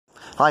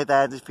Hi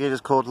there, this video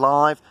is called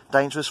Live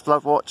Dangerous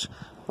Flood Watch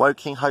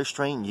Woking Host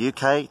Stream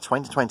UK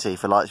 2020.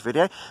 If you like this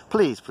video,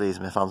 please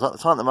give me a thumbs up. The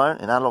time at the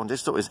moment in our long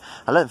digital is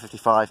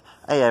 11:55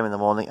 AM in the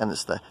morning, and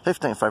it's the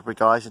 15th of February,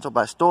 guys. You're talking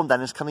about Storm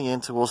Dennis coming in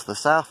towards the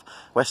south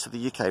west of the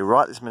UK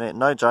right this minute.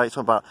 No joke, it's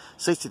talking about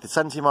 60 to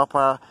 70 mile per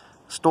hour.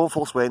 Storm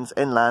force winds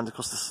inland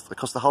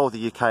across the whole of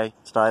the UK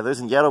today. There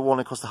isn't yellow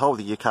warning across the whole of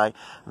the UK. And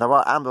there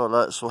are amber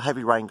alerts for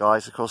heavy rain,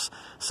 guys, across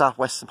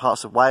southwestern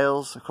parts of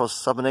Wales, across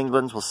southern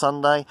England for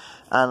Sunday,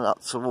 and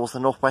up towards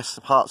the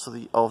northwestern parts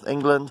of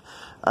England,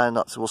 and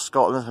up towards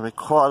Scotland. There's going to be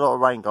quite a lot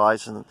of rain,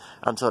 guys, and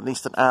until at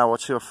least an hour or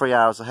 2 or 3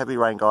 hours of heavy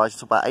rain, guys.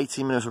 It's about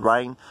 18 minutes of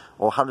rain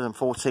or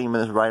 114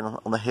 minutes of rain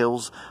on the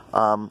hills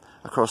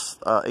across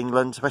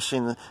England,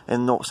 especially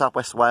in north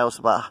southwest Wales.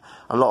 About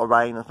a lot of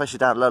rain, especially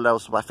down at low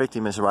levels, about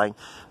 15 minutes of rain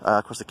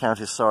across the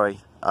counties.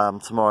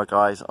 Tomorrow,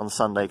 guys, on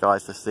Sunday,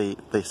 guys, this is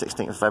the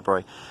 16th of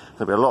February.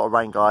 There'll be a lot of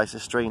rain, guys.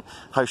 This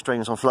host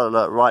stream is on flood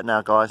alert right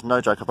now, guys.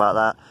 No joke about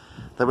that.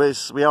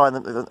 We are on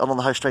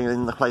the host stream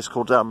in the place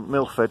called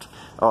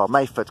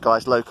Mayford,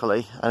 guys,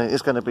 locally, and it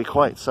is going to be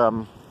quite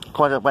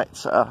a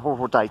wet,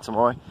 horrible day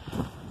tomorrow.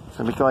 It's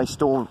going to be, guys,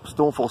 storm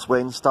force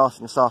winds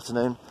starting this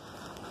afternoon.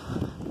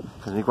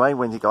 It's going to be very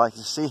windy, guys. You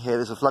can see here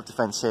there's a flood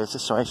defence here,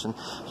 situation,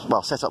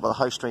 well, set up by the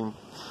host stream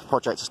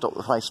project to stop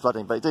the place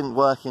flooding, but it didn't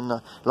work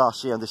in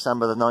last year on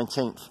December the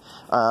 19th,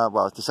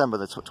 December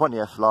the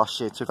 20th last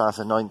year,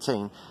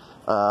 2019.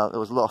 There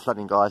was a lot of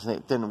flooding, guys, and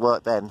it didn't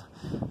work then,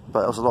 but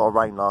there was a lot of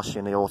rain last year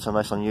in the autumn,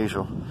 most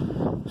unusual.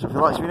 So if you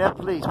like this video,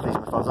 please give me a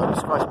thumbs up,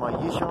 subscribe to my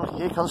YouTube channel.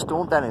 Here comes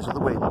Storm Dennis with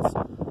the winds.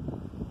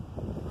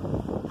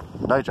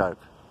 No joke.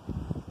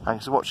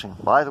 Thanks for watching.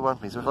 Bye everyone,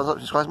 please give me a thumbs up,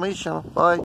 subscribe to my YouTube channel. Bye.